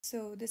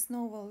So this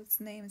novel is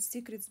named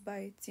Secrets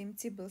by Tim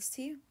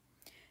Tibble-C,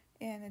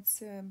 and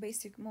it's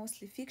basic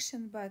mostly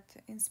fiction but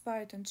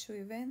inspired on true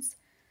events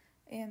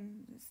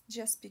and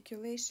just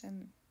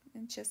speculation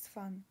and just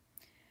fun.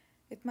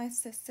 It might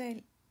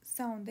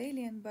sound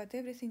alien, but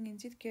everything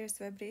indeed carries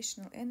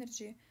vibrational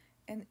energy,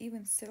 and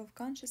even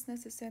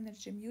self-consciousness is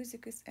energy,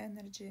 music is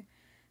energy,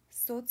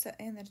 thoughts are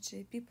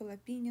energy, people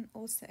opinion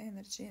also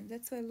energy, and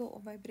that's why law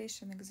of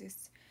vibration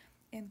exists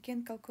and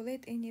can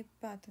calculate any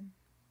pattern.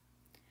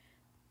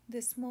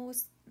 This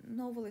most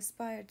novel is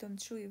inspired on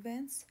true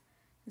events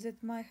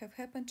that might have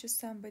happened to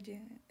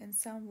somebody and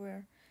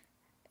somewhere,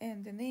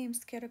 and the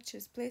names,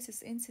 characters,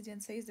 places,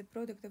 incidents are the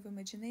product of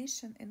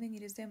imagination, and any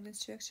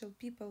resemblance to actual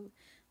people,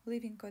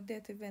 living or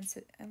dead events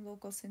and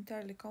locals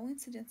entirely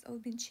coincidence or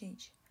been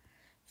changed.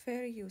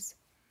 Fair use.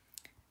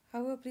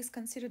 However, please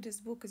consider this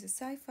book as a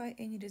sci-fi,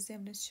 any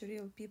resemblance to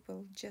real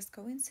people just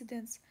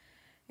coincidence,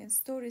 and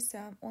stories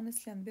are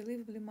honestly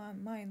unbelievably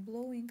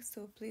mind-blowing,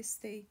 so please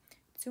stay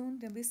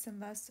tuned and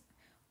listen us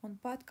on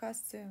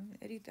podcasts and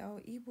read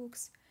our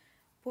ebooks.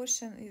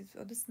 Portion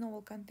of this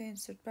novel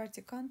contains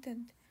third-party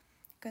content,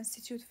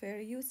 constitute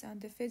fair use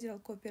under federal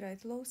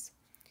copyright laws,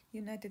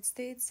 United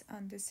States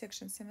under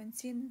Section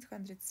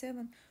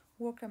 1707,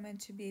 work are meant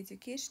to be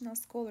educational,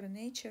 scholar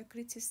nature,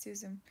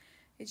 criticism,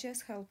 it's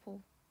just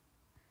helpful.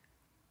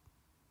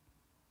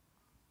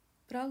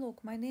 Prologue.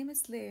 My name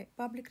is Leah,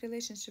 public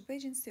relationship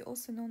agency,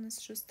 also known as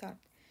True Start,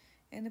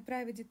 and a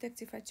private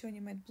detective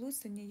attorney Matt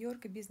Blues in New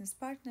York, a business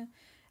partner,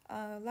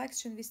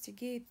 likes to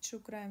investigate true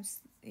crimes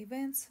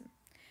events,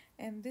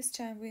 and this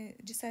time we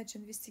decide to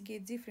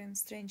investigate different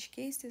strange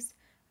cases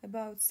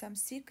about some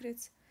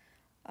secrets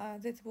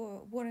that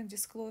weren't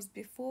disclosed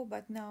before,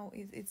 but now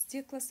it's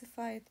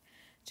declassified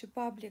to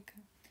public,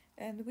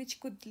 and which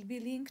could be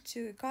linked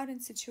to a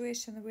current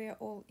situation we are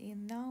all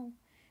in now,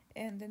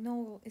 and the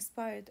novel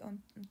inspired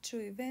on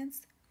true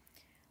events,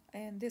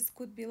 and this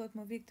could be a lot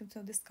more victims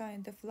of this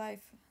kind of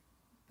life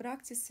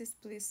practices.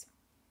 Please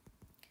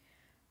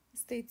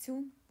stay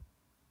tuned.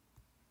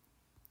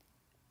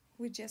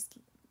 We just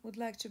would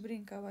like to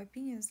bring our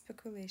opinion and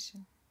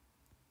speculation.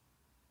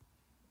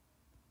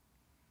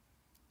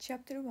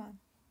 Chapter 1.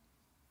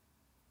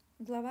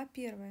 Глава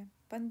 1.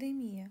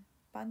 Пандемия.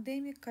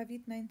 Пандемик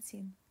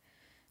COVID-19.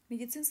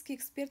 Медицинские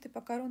эксперты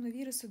по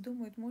коронавирусу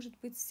думают, может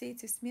быть, все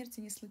эти смерти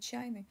не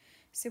случайны.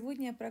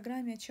 Сегодня о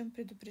программе, о чем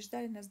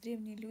предупреждали нас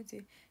древние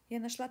люди. Я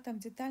нашла там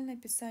детальное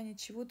описание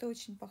чего-то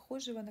очень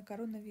похожего на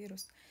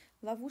коронавирус.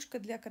 Ловушка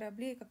для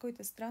кораблей,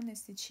 какое-то странное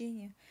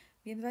свечение.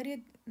 В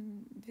январе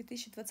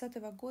 2020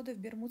 года в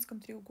Бермудском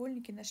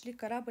треугольнике нашли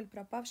корабль,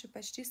 пропавший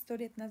почти 100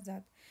 лет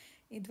назад.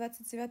 И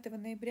 29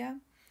 ноября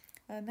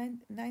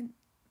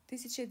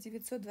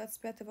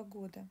 1925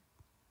 года.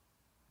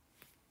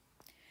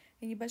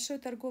 И небольшое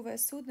торговое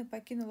судно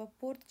покинуло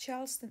порт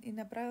Чарльстон и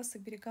направился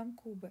к берегам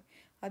Кубы.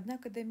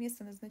 Однако до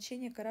места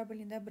назначения корабль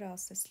не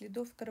добрался.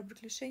 Следов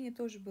кораблекрушения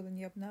тоже было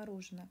не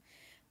обнаружено.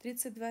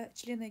 32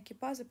 члена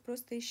экипажа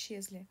просто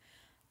исчезли.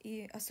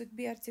 И о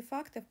судьбе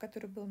артефактов,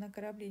 который был на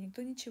корабле,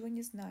 никто ничего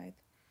не знает.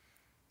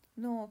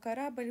 Но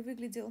корабль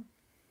выглядит,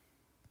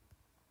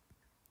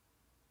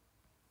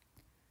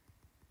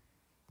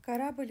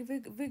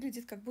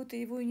 как будто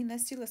его и не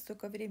носило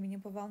столько времени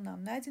по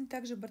волнам. Найден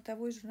также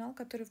бортовой журнал,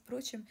 который,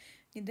 впрочем,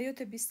 не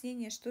дает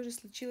объяснения, что же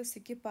случилось с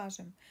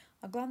экипажем,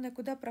 а главное,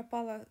 куда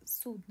пропало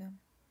судно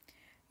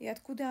и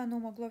откуда оно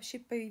могло вообще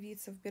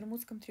появиться в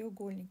Бермудском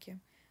треугольнике.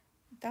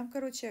 Там,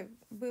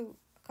 был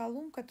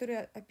Колумб,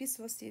 который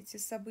описывал все эти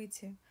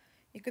события.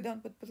 И когда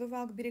он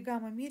подплывал к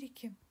берегам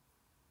Америки,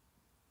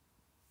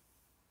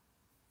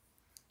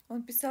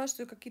 он писал,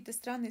 что какие-то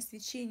странные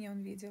свечения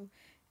он видел.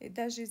 И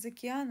даже из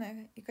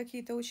океана, и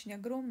какие-то очень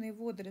огромные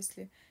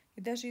водоросли,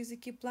 и даже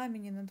языки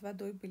пламени над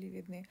водой были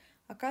видны.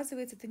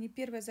 Оказывается, это не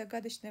первое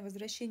загадочное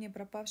возвращение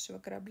пропавшего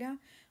корабля.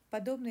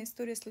 Подобная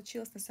история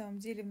случилась на самом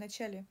деле в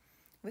начале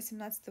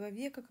XVIII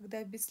века,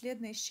 когда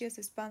бесследно исчез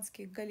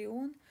испанский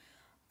галеон.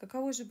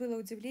 Каково же было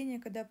удивление,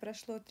 когда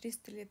прошло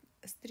 300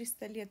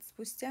 лет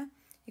спустя,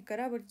 и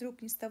корабль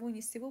вдруг ни с того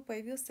ни с сего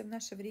появился в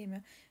наше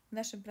время, в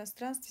нашем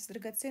пространстве с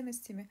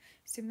драгоценностями,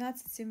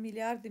 17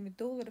 миллиардами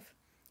долларов,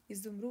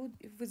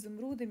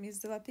 изумрудами и с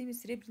золотыми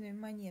серебряными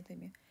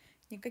монетами.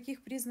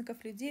 Никаких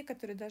признаков людей,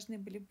 которые должны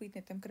были быть на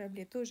этом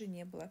корабле, тоже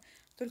не было.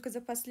 Только за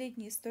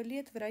последние 100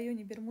 лет в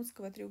районе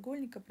Бермудского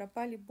треугольника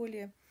пропали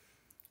более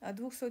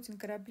 200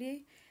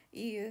 кораблей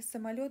и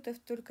самолетов.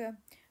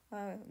 Только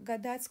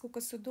гадать,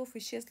 сколько судов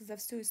исчезло за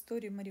всю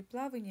историю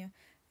мореплавания,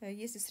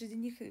 если среди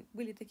них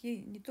были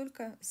такие не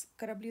только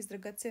корабли с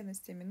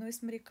драгоценностями, но и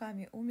с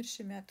моряками,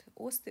 умершими от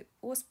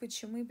оспы,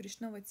 чумы,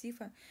 брюшного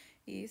тифа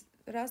и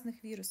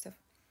разных вирусов.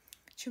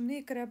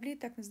 Чумные корабли,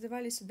 так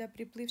называли сюда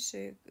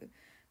приплывшие,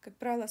 как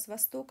правило, с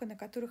востока, на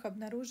которых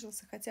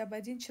обнаружился хотя бы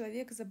один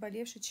человек,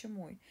 заболевший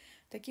чумой.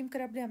 Таким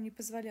кораблям не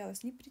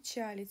позволялось ни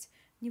причалить,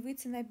 ни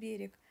выйти на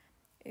берег.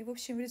 И, в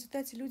общем, в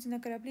результате люди на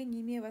корабле,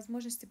 не имея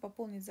возможности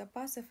пополнить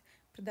запасов,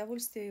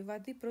 продовольствия и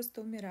воды, просто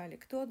умирали.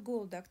 Кто от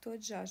голода, а кто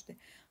от жажды.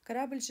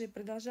 Корабль же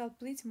продолжал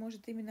плыть,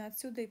 может, именно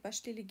отсюда и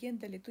пошли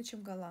легенды о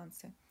летучем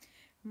голландце.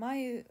 В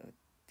мае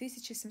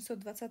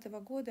 1720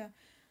 года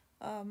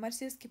в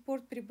Марсельский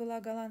порт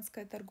прибыла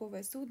голландское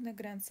торговое судно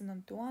Гранд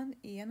Сен-Антуан,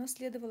 и оно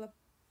следовало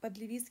под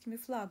ливийскими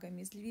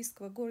флагами из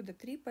ливийского города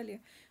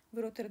Триполи в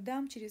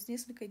Роттердам. Через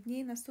несколько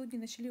дней на судне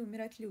начали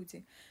умирать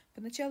люди.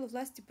 Поначалу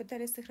власти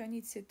пытались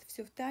сохранить это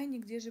все в тайне,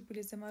 где же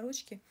были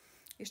заморочки,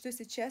 и что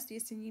сейчас,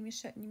 если не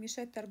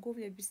мешать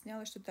торговле,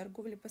 объяснялось, что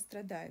торговля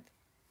пострадает.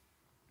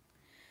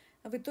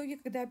 В итоге,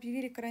 когда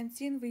объявили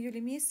карантин в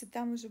июле месяце,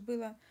 там уже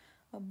было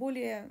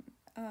более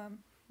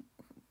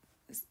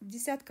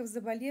десятков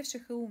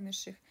заболевших и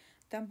умерших.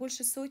 Там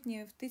больше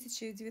сотни. В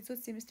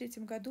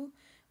 1973 году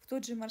в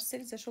тот же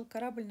Марсель зашел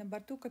корабль, на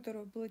борту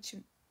которого было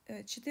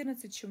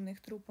 14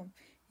 чумных трупов.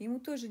 Ему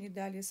тоже не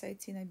дали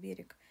сойти на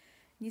берег.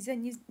 Не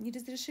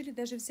разрешили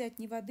даже взять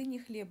ни воды, ни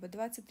хлеба.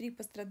 23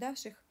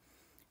 пострадавших,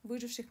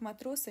 выживших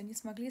матроса не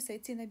смогли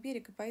сойти на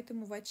берег, и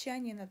поэтому в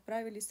отчаянии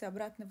отправились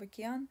обратно в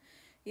океан.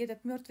 И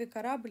этот мертвый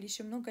корабль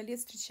еще много лет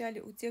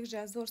встречали у тех же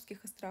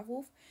Азорских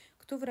островов,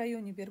 кто в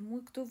районе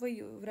Бермуд, кто в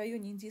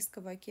районе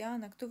Индийского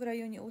океана, кто в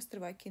районе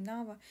острова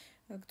Окинава,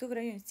 кто в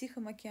районе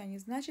Тихом океане.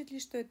 Значит ли,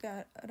 что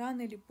это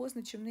рано или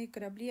поздно чумные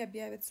корабли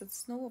объявятся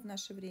снова в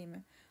наше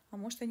время? А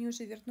может, они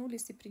уже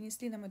вернулись и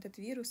принесли нам этот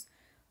вирус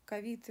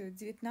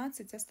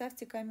COVID-19?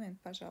 Оставьте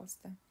коммент,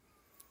 пожалуйста.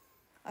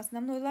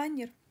 Основной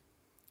лайнер,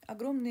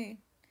 огромный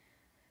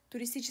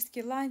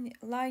туристический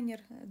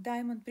лайнер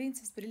Diamond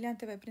Princess,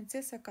 бриллиантовая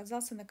принцесса,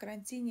 оказался на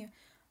карантине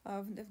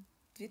в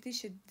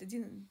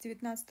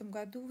 2019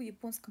 году в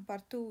японском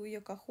порту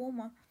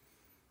Йокохама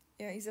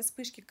из-за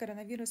вспышки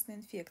коронавирусной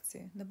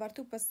инфекции. На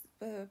борту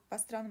по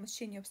странному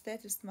стечению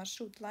обстоятельств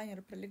маршрут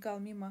лайнера пролегал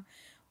мимо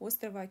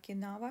острова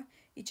Окинава,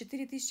 и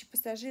 4000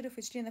 пассажиров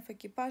и членов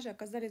экипажа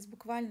оказались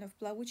буквально в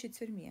плавучей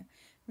тюрьме.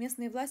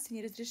 Местные власти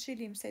не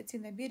разрешили им сойти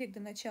на берег до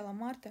начала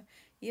марта,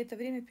 и это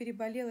время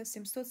переболело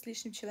 700 с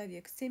лишним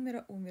человек,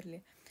 7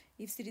 умерли.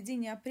 И в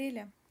середине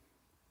апреля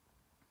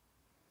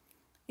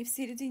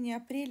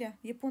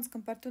в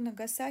японском порту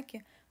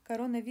Нагасаки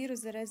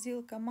коронавирус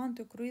заразил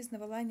команду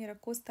круизного лайнера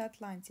Коста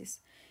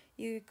Атлантис.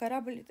 И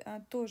корабль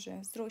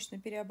тоже срочно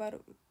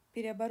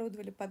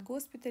переоборудовали под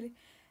госпиталь.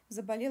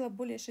 Заболело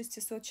более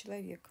 600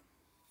 человек.